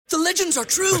The legends are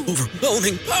true.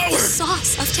 Overwhelming power!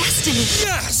 Sauce of destiny.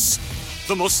 Yes!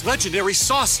 The most legendary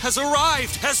sauce has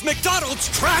arrived as McDonald's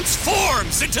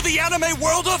transforms into the anime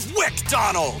world of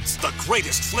WickDonald's. The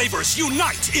greatest flavors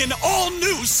unite in all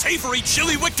new savory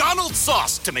chili McDonald's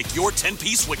sauce to make your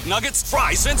 10-piece Wick Nuggets,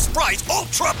 fries, and Sprite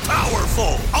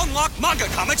ultra-powerful. Unlock manga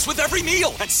comics with every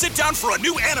meal and sit down for a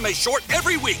new anime short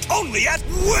every week only at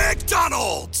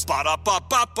WickDonald's.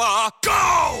 Ba-da-ba-ba-ba,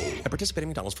 go! At participating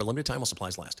McDonald's for a limited time while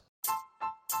supplies last.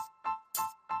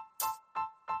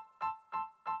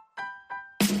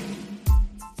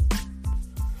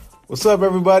 What's up,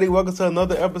 everybody? Welcome to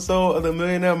another episode of the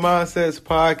Millionaire Mindsets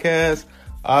Podcast.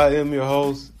 I am your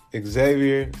host,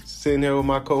 Xavier, sitting here with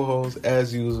my co-host,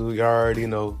 as usual. You already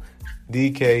know,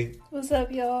 DK. What's up,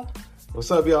 y'all?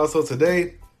 What's up, y'all? So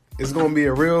today, it's going to be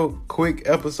a real quick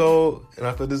episode, and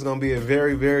I feel this is going to be a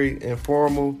very, very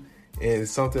informal and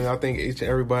something I think each and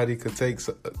everybody could take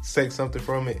something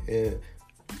from it and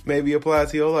maybe apply it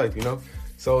to your life, you know?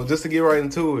 So just to get right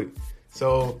into it.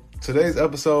 So today's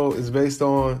episode is based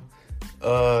on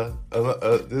a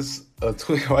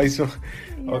tweet.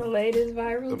 Your latest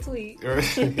viral tweet.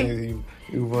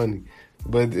 you funny.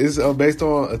 But it's based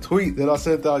on a tweet that I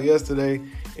sent out yesterday,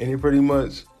 and it pretty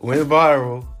much went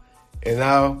viral. And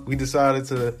now we decided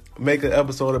to make an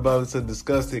episode about it to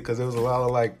discuss it because there was a lot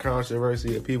of like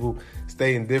controversy of people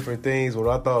stating different things. Where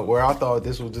I thought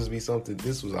this would just be something.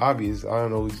 This was obvious. I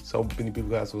don't know. So many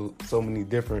people have so many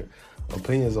different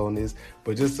opinions on this.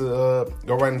 But just to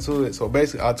go right into it. So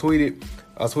basically, I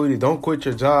tweeted, don't quit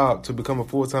your job to become a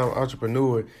full-time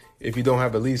entrepreneur if you don't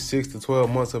have at least 6 to 12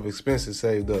 months of expenses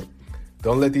saved up.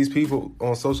 Don't let these people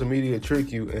on social media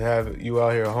trick you and have you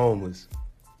out here homeless.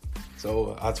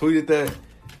 So I tweeted that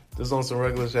just on some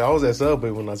regular shit. I was at Subway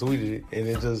when I tweeted it, and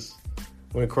it just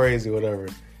went crazy, whatever.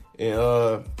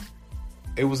 And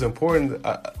it was important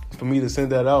for me to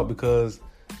send that out because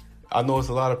I know it's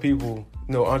a lot of people.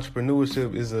 You know,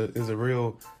 entrepreneurship is a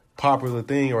real popular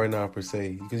thing right now, per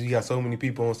se, because you got so many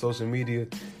people on social media.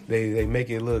 They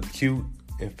make it look cute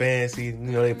and fancy. You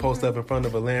know, they post up in front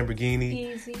of a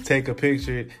Lamborghini, Easy. Take a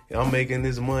picture. I'm making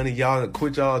this money. Y'all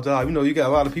quit y'all job. You know, you got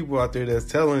a lot of people out there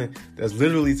that's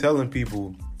literally telling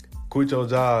people, quit your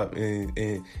job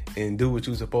and do what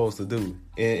you're supposed to do.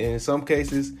 And in some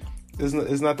cases,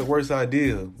 it's not the worst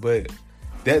idea. But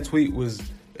that tweet was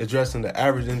addressing the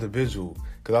average individual,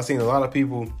 because I've seen a lot of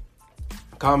people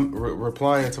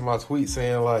replying to my tweet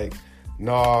saying like,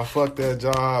 nah, fuck that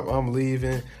job, I'm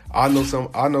leaving. I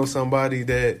know somebody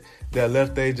that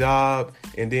left their job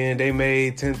and then they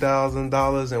made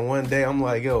 $10,000 in one day. I'm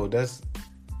like, yo,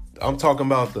 I'm talking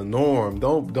about the norm.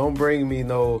 Don't bring me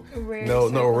no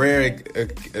rare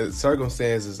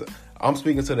circumstances. I'm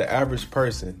speaking to the average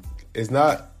person.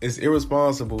 It's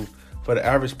irresponsible for the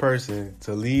average person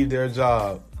to leave their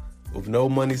job with no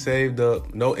money saved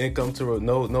up, no income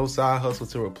no side hustle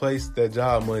to replace that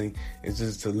job money, and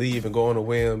just to leave and go on a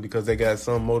whim because they got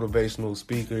some motivational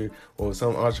speaker or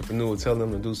some entrepreneur telling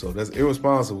them to do so. That's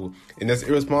irresponsible, and that's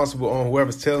irresponsible on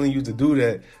whoever's telling you to do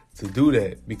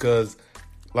that. Because,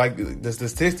 like, the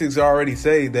statistics already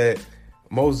say that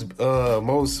most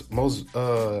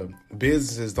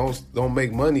businesses don't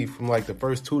make money from like the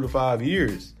first 2 to 5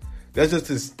 years. That's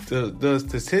just the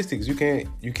statistics. You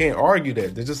can't argue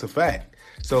that. That's just a fact.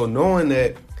 So knowing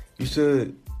that, you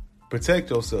should protect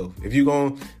yourself. If you're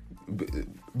going to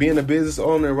being a business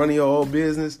owner and running your own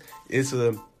business, it's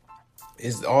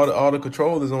all the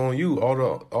control is on you.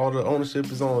 All the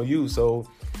ownership is on you. So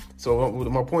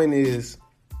my point is,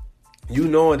 you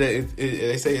knowing that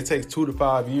they say it takes 2 to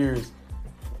 5 years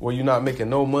where you're not making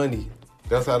no money.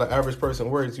 That's how the average person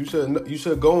works. You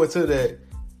should go into that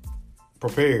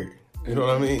prepared. You know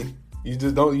what I mean? You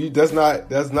just don't. That's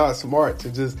not smart to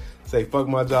just say, fuck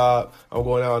my job, I'm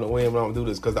going out on a whim and I'm gonna do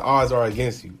this, because the odds are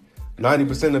against you.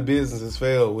 90% of businesses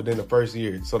fail within the first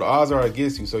year, so the odds are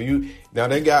against you. So now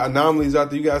they got anomalies out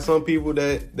there. You got some people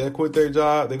that quit their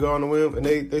job, they go on a whim and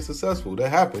they successful. That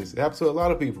happens. It happens to a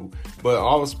lot of people. But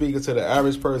I was speaking to the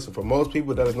average person. For most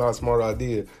people, that is not a smart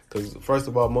idea, because first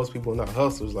of all, most people are not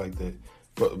hustlers like that.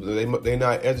 But they're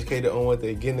not educated on what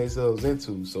they're getting themselves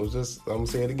into. So I'm going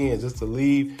to say it again, just to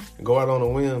leave and go out on a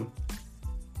whim,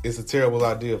 it's a terrible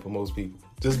idea for most people.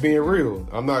 Just being real.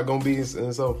 I'm not going to be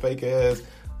in some fake-ass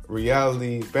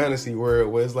reality fantasy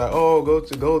world where it's like, oh, go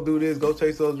do this, go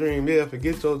chase those dreams. Yeah,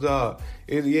 forget your job.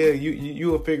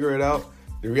 You will figure it out.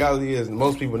 The reality is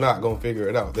most people not going to figure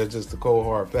it out. That's just the cold,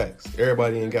 hard facts.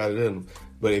 Everybody ain't got it in them.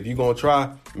 But if you're going to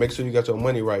try, make sure you got your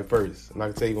money right first. And I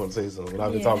can tell you want to say something, but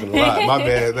I've been talking a lot. My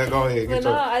bad. Go ahead.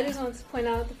 I just want to point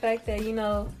out the fact that,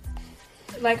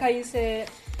 like how you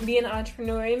said, being an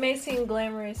entrepreneur, it may seem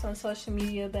glamorous on social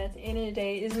media, but at the end of the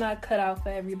day, it's not cut out for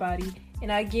everybody.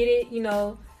 And I get it, you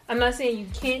know, I'm not saying you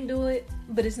can't do it,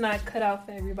 but it's not cut out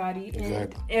for everybody.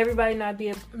 Exactly. And everybody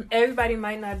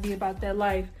might not be about that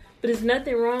life. But there's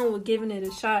nothing wrong with giving it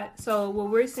a shot. So what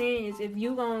we're saying is if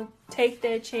you going to take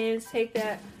that chance, take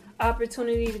that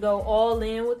opportunity to go all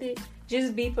in with it,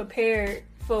 just be prepared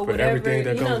for whatever,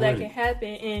 that can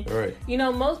happen. And, you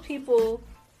know, most people,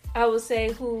 I would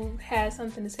say, who has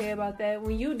something to say about that,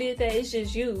 when you did that, it's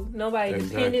just you. Nobody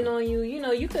depending on you. You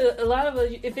know, you could, a lot of us,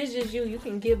 if it's just you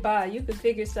can get by. You could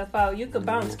figure stuff out. You could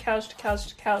bounce couch to couch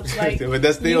to couch. Like, but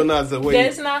that's still not the way.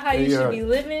 That's not how you should be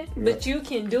living, but you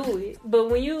can do it. But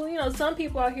when you know, some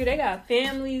people out here, they got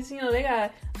families, you know, they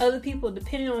got other people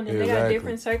depending on them. They got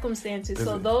different circumstances.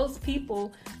 So those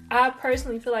people, I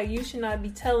personally feel like you should not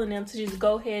be telling them to just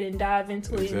go ahead and dive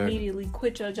into it immediately,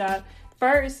 quit your job.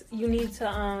 First, you need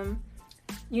to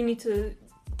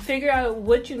figure out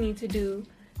what you need to do.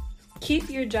 Keep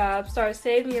your job, start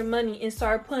saving your money, and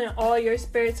start putting all your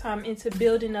spare time into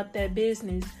building up that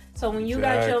business. So when you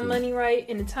got your money right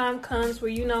and the time comes where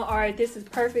you know, all right, this is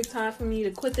perfect time for me to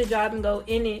quit the job and go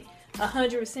in it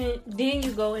 100%, then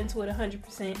you go into it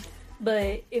 100%.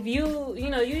 But if you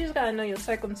just gotta know your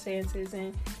circumstances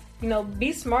and, you know,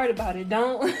 be smart about it.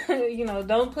 Don't,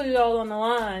 don't put it all on the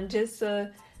line just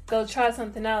to go try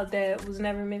something out that was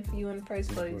never meant for you in the first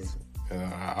place.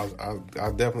 I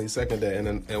definitely second that.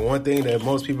 And one thing that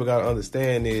most people got to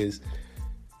understand is,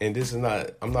 and this is not,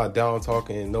 I'm not down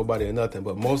talking nobody or nothing,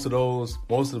 but most of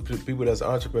the people that's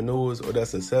entrepreneurs or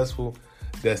that's successful,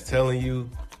 that's telling you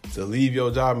to leave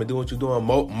your job and do what you're doing,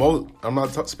 I'm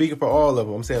not speaking for all of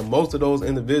them. I'm saying most of those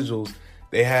individuals,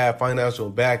 they have financial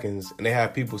backings and they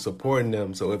have people supporting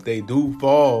them. So if they do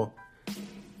fall,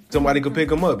 somebody could pick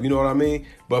them up, you know what I mean?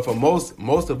 But for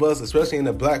most of us, especially in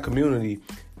the black community,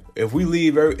 if we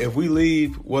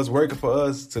leave what's working for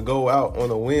us to go out on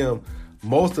a whim,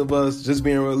 most of us, just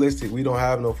being realistic, we don't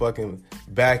have no fucking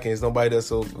backings, nobody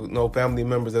no family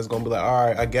members that's gonna be like, all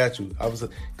right, I got you.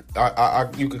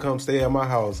 You could come stay at my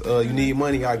house. You need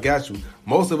money, I got you.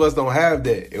 Most of us don't have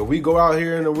that. If we go out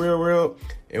here in the real world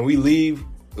and we leave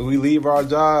our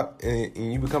job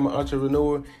and you become an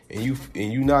entrepreneur and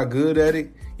you not good at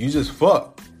it, you just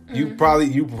fuck. You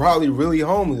probably really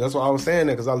homeless. That's why I was saying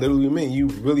that, because I literally mean you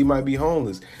really might be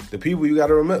homeless. The people you got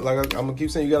to remember, like I'm gonna keep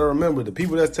saying, you got to remember the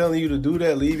people that's telling you to do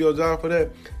that, leave your job for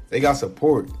that. They got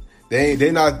support. But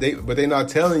they not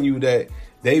telling you that.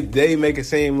 They make it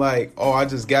seem like, oh, I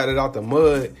just got it out the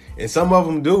mud, and some of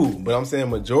them do. But I'm saying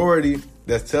majority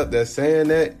that's saying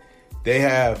that, they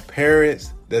have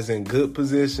parents that's in good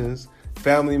positions,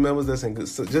 family members that's in good,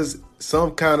 just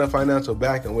some kind of financial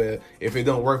backing where if it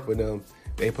don't work for them,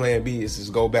 they plan B is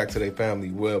just go back to their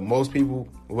family. Well, most people,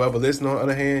 whoever listen on the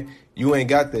other hand, you ain't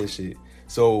got that shit.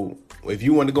 So if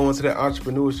you want to go into that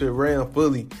entrepreneurship realm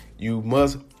fully, you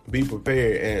must be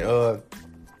prepared.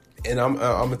 And I'm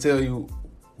gonna tell you,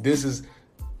 this is,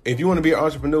 if you want to be an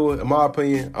entrepreneur, in my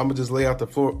opinion, I'm gonna just lay out the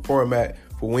format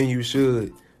for when you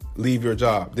should leave your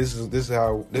job. This is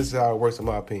how it works in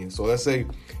my opinion. So let's say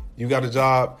you got a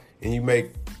job and you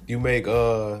make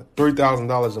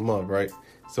 $3,000 a month, right?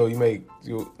 So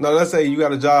let's say you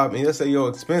got a job and let's say your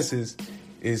expenses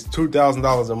is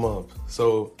 $2,000 a month.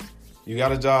 So you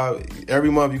got a job, every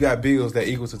month you got bills that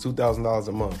equal to $2,000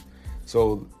 a month.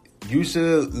 So you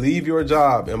should leave your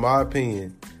job, in my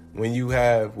opinion, when you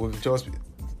have, with your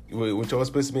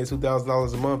expenses being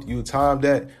 $2,000 a month, you time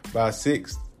that by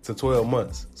 6 to 12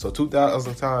 months. So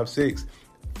 2,000 times 6,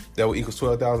 that will equal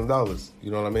 $12,000.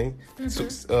 You know what I mean?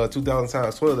 Mm-hmm. 2,000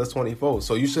 times 12, that's 24.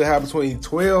 So you should have between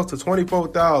 12 to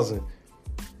 24,000,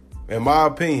 in my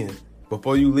opinion,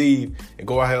 before you leave and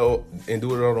go ahead and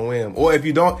do it on a whim. Or if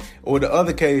you don't, or the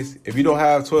other case, if you don't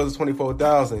have 12 to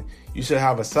 24,000, you should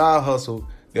have a side hustle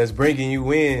that's bringing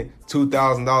you in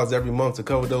 $2,000 every month to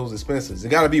cover those expenses. It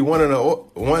got to be one or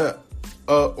the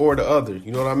other.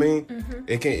 You know what I mean?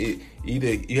 Mm-hmm.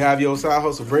 Either you have your side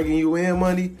hustle bringing you in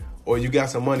money, or you got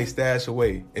some money stashed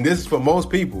away. And this is for most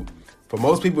people. For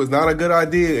most people, it's not a good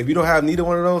idea. If you don't have neither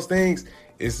one of those things,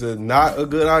 it's not a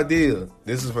good idea.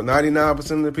 This is for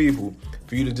 99% of the people,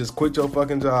 for you to just quit your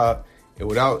fucking job and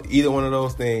without either one of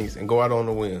those things and go out on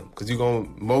a whim. Because you're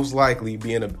going to most likely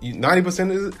be in a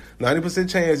 90%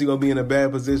 chance you're going to be in a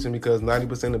bad position, because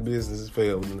 90% of businesses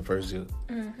fail within the first year.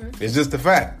 Mm-hmm. It's just the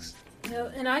facts.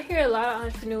 And I hear a lot of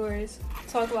entrepreneurs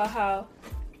talk about how,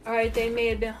 all right, they may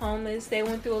have been homeless. They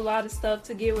went through a lot of stuff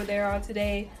to get where they are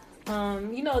today.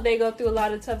 They go through a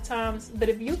lot of tough times. But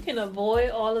if you can avoid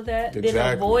all of that, then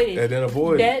avoid it. And then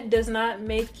avoid it. That does not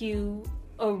make you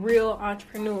a real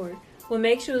entrepreneur. What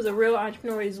makes you as a real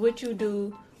entrepreneur is what you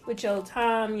do with your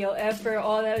time, your effort,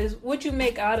 all that is what you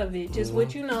make out of it. Just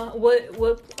what you know,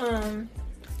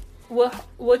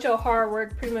 what your hard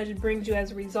work pretty much brings you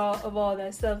as a result of all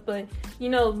that stuff. But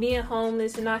being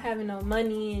homeless and not having no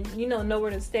money and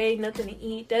nowhere to stay, nothing to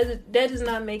eat, that does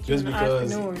not make you an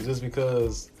entrepreneur. Just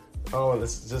because I don't want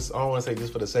to say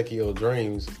just for the sake of your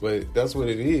dreams, but that's what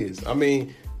it is. I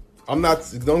mean, I'm not.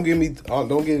 Don't get it. I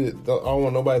don't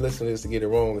want nobody listening to this to get it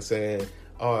wrong and saying,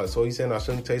 "Oh, so you saying I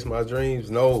shouldn't chase my dreams?"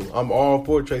 No, I'm all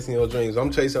for chasing your dreams.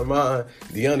 I'm chasing mine.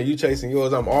 Deanna, you chasing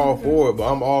yours. I'm all for it, but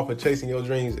I'm all for chasing your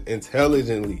dreams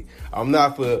intelligently.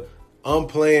 I'm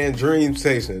playing dream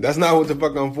chasing. That's not what the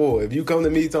fuck I'm for. If you come to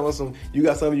me telling you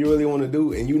got something you really want to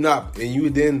do and you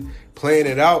then playing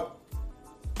it out,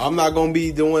 I'm not gonna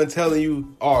be the one telling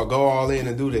you, "Oh, go all in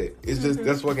and do that." It's just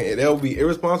that would be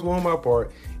irresponsible on my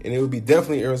part, and it would be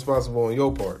definitely irresponsible on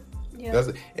your part. Yeah.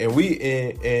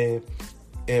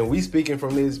 And we speaking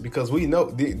from this because we know,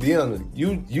 Deanna,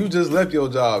 you just left your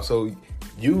job, so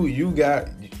you got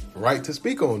right to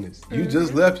speak on this. You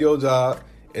just left your job,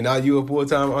 and now you a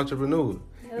full-time entrepreneur.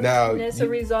 Yep. Now, and that's a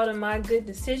result of my good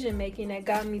decision making that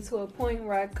got me to a point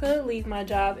where I could leave my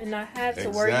job and not have to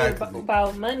worry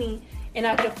about money. And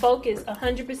I could focus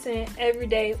 100% every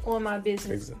day on my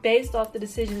business based off the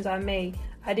decisions I made.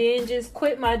 I didn't just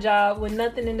quit my job with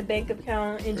nothing in the bank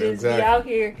account and just be out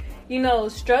here,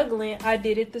 struggling. I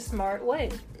did it the smart way.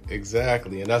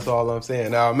 Exactly, and that's all I'm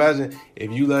saying. Now imagine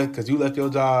if you left your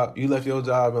job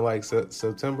in like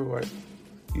September, right?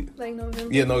 Like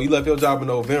November. Yeah, no, you left your job in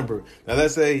November. Now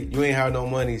let's say you ain't have no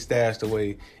money stashed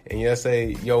away, and let's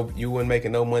say you weren't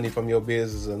making no money from your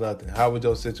business or nothing. How would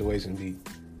your situation be?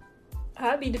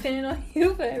 I'd be depending on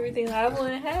you for everything. I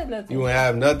wouldn't have nothing. You wouldn't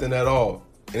have nothing at all.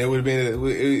 And it would have been,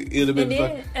 it'd have been. And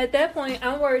then at that point,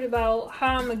 I'm worried about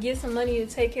how I'm going to get some money to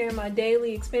take care of my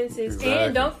daily expenses. Exactly.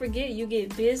 And don't forget, you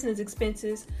get business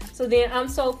expenses. So then I'm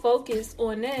so focused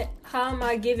on that. How am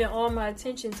I giving all my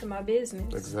attention to my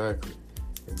business? Exactly.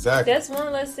 That's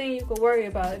one less thing you can worry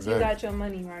about if you got your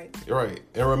money right. Right.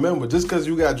 And remember, just because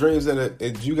you got dreams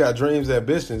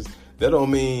ambitions, that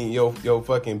don't mean your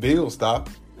fucking bills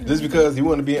stop. Just because you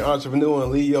want to be an entrepreneur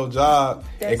and leave your job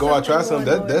and go out try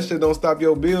something, that shit don't stop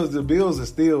your bills. The bills are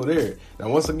still there. Now,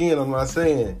 once again, I'm not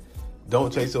saying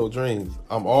don't chase your dreams.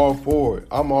 I'm all for it.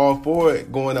 I'm all for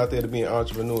it going out there to be an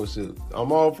entrepreneurship.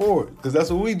 I'm all for it because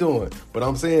that's what we doing. But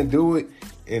I'm saying do it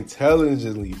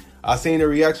intelligently. I seen the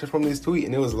reaction from this tweet,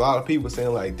 and there was a lot of people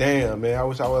saying like, "Damn, man, I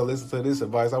wish I would have listened to this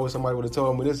advice. I wish somebody would have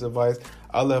told me this advice.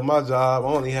 I left my job. I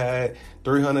only had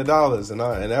 $300, and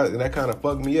that kind of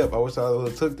fucked me up. I wish I would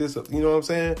have took this. You know what I'm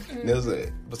saying?"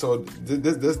 Mm-hmm. So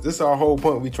this is our whole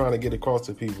point. We trying to get across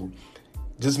to people.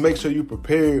 Just make sure you're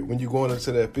prepared when you're going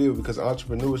into that field, because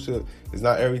entrepreneurship is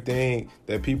not everything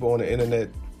that people on the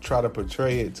internet try to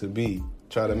portray it to be.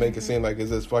 Try to make it seem like it's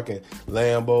just fucking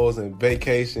Lambos and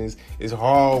vacations. It's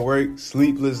hard work,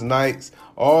 sleepless nights.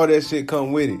 All that shit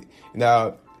come with it.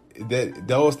 Now,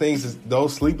 those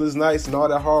sleepless nights and all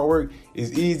that hard work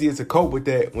is easier to cope with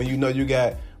that when you know you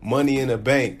got money in the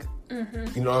bank.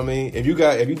 Mm-hmm. You know what I mean? If you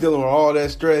dealing with all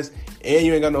that stress and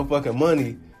you ain't got no fucking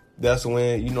money, that's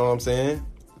when, you know what I'm saying?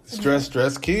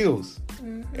 Stress kills.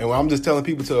 Mm-hmm. And I'm just telling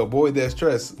people to avoid that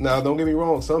stress. Now, don't get me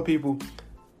wrong. Some people,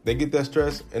 they get that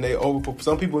stress and they overperform.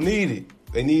 Some people need it.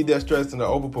 They need that stress and they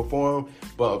overperform.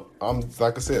 But I'm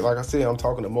like I said, I'm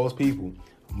talking to most people.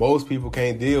 Most people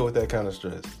can't deal with that kind of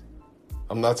stress.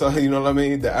 I'm not telling you, know what I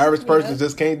mean? The average person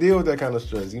just can't deal with that kind of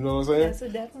stress. You know what I'm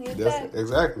saying? That's definitely a fact.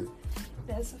 Exactly.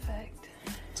 That's a fact.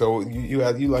 So you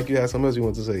had something else you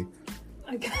want to say?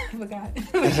 I forgot.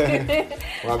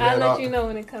 I'll let you know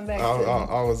when it come back.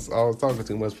 I was talking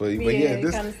too much for you, but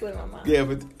this kind of slipped my mind. Yeah,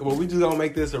 but we just gonna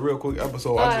make this a real quick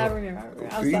episode. I remember.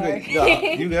 I'm sorry.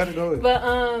 You gotta go ahead. But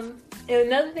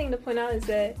another thing to point out is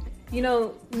that,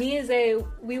 me and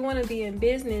we want to be in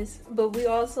business, but we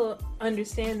also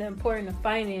understand the importance of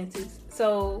finances.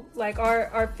 So, like,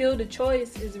 our field of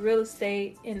choice is real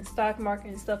estate and the stock market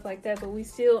and stuff like that, but we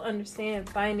still understand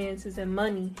finances and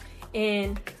money.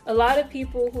 And a lot of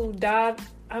people who dive,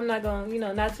 I'm not going,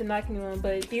 not to knock anyone,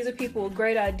 but these are people with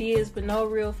great ideas, but no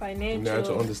real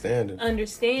financial understanding, and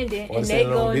they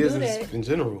go and do that in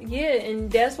general. Yeah, and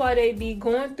that's why they be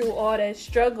going through all that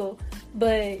struggle.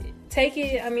 But take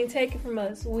it from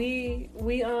us. We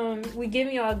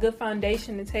giving y'all a good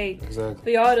foundation to take for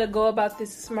y'all to go about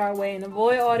this a smart way and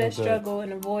avoid all that struggle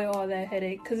and avoid all that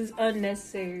headache, because it's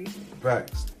unnecessary.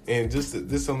 Facts. And this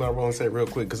is something I want to say real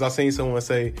quick, because I seen someone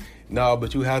say, "No,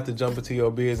 but you have to jump into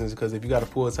your business, because if you got a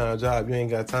full-time job, you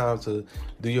ain't got time to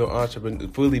do your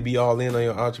fully be all in on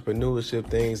your entrepreneurship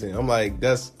things." And I'm like,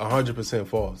 that's 100%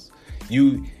 false.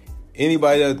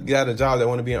 anybody that got a job that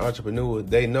want to be an entrepreneur,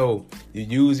 they know you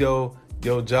use your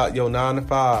job, your 9 to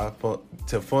 5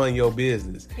 to fund your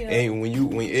business. Yeah. And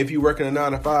if you working a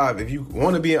 9 to 5, if you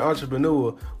want to be an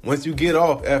entrepreneur, once you get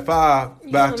off at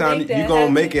 5, by the time you're gonna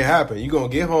make it happen. You're gonna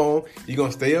get home. You're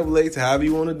gonna stay up late to however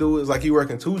you want to do it. It's like you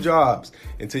working 2 jobs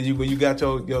until you got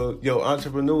your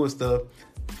entrepreneur stuff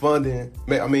funding.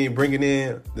 I mean, bringing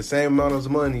in the same amount of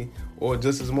money or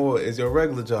just as more as your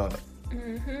regular job.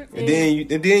 Mm-hmm.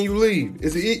 And then you leave.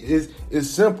 It's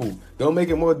simple. Don't make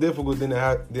it more difficult than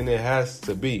it has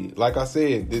to be. Like I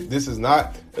said, this is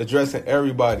not addressing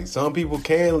everybody. Some people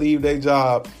can leave their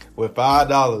job with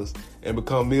 $5 and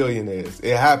become millionaires.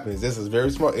 It happens. This is very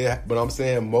smart. But I'm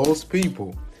saying most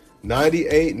people,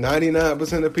 98,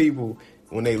 99% of people,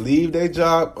 when they leave their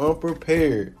job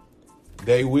unprepared,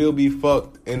 they will be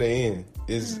fucked in the end.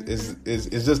 It's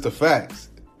just the facts.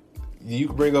 You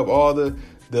can bring up all the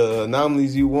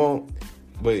anomalies you want,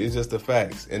 but it's just the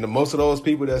facts. And most of those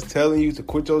people that's telling you to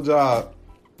quit your job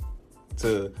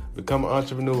to become an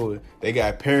entrepreneur, they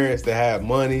got parents that have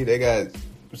money, they got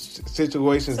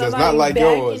situations that's not like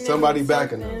yours. Somebody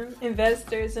backing them.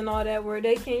 Investors and all that, where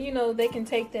they can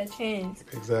take that chance.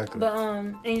 Exactly. But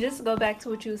and just to go back to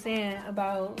what you were saying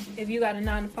about if you got a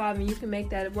 9 to 5 and you can make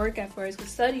that work at first,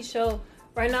 because studies show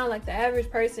right now, like the average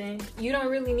person, you don't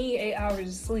really need 8 hours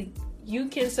of sleep. You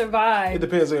can survive. It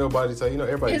depends on your body type.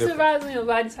 Everybody different. It survives on your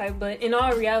body type, but in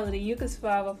all reality, you can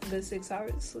survive off a good 6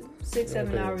 hours of sleep,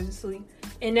 7 hours of sleep.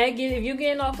 And if you're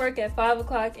getting off work at 5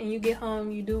 o'clock and you get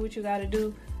home, you do what you got to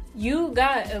do. You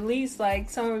got at least like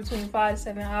somewhere between 5 to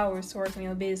 7 hours to work on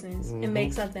your business and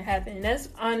make something happen. And that's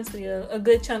honestly a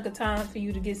good chunk of time for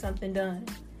you to get something done.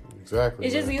 Exactly.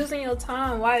 It's just using your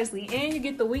time wisely, and you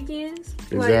get the weekends.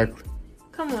 Exactly.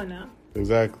 Like, come on now.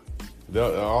 Exactly.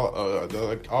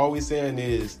 All we saying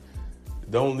is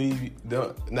don't leave.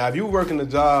 Now, if you work in a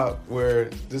job where,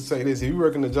 just say this, if you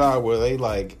work in a job where they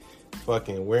like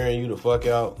fucking wearing you the fuck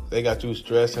out, they got you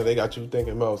stressing, they got you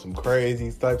thinking about some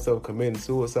crazy types of committing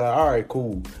suicide, all right,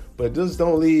 cool. But just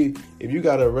don't leave. If you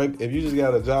just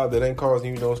got a job that ain't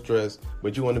causing you no stress,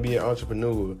 but you want to be an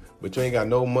entrepreneur, but you ain't got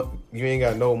no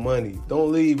money,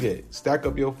 don't leave it. Stack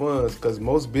up your funds, because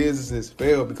most businesses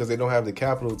fail because they don't have the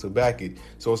capital to back it.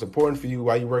 So it's important for you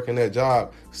while you're working that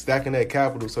job, stacking that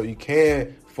capital so you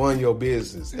can fund your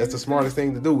business. That's the smartest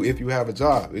thing to do if you have a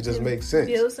job. It just makes sense.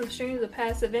 Build some streams of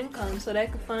passive income so that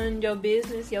can fund your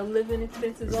business, your living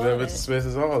expenses, all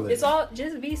that. It's all,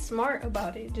 just be smart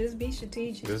about it. Just be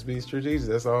strategic. That's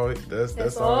all.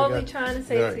 That's all we're trying to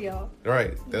say to y'all.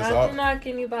 Right. That's not all. to knock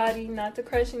anybody, not to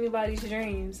crush anybody's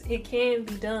dreams. It can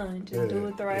be done. Just do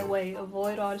it the right way.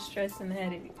 Avoid all the stress and the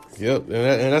headaches. Yep,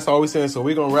 and that's all we're saying. So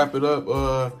we're gonna wrap it up.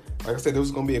 Like I said, this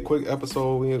was gonna be a quick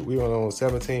episode. We went on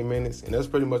 17 minutes, and that's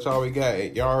pretty much all we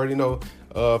got. Y'all already know.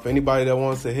 For anybody that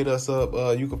wants to hit us up,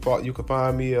 you can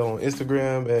find me on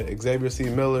Instagram at Xavier C.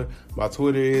 Miller. My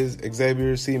Twitter is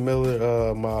Xavier C.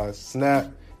 Miller. My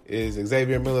Snap is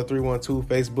Xavier Miller 312.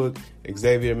 Facebook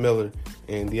Xavier Miller.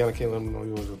 And Deanna, can't let me know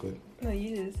yours real quick. No,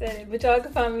 you just said it. But y'all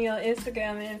can find me on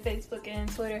Instagram and Facebook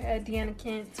and Twitter at Deanna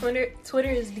Kent. Twitter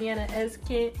is Deanna S.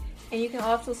 Kent. And you can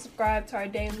also subscribe to our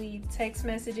daily text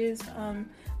messages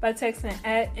by texting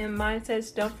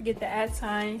 @MMindsets. Don't forget the @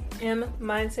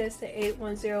 @MMindsets to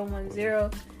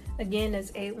 81010. Again,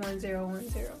 that's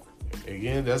 81010.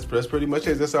 Again, that's pretty much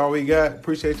it. That's all we got.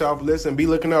 Appreciate y'all for listening. Be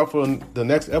looking out for the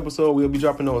next episode. We'll be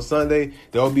dropping on Sunday.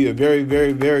 There will be a very,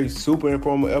 very, very super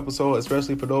informative episode,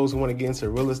 especially for those who want to get into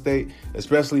real estate,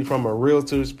 especially from a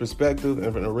realtor's perspective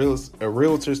and from a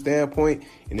realtor standpoint.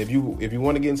 And if you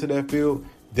want to get into that field,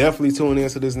 definitely tune in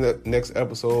to this next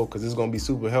episode, because it's going to be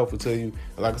super helpful to you.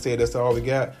 And like I said, that's all we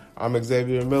got. I'm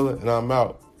Xavier Miller, and I'm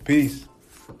out. Peace.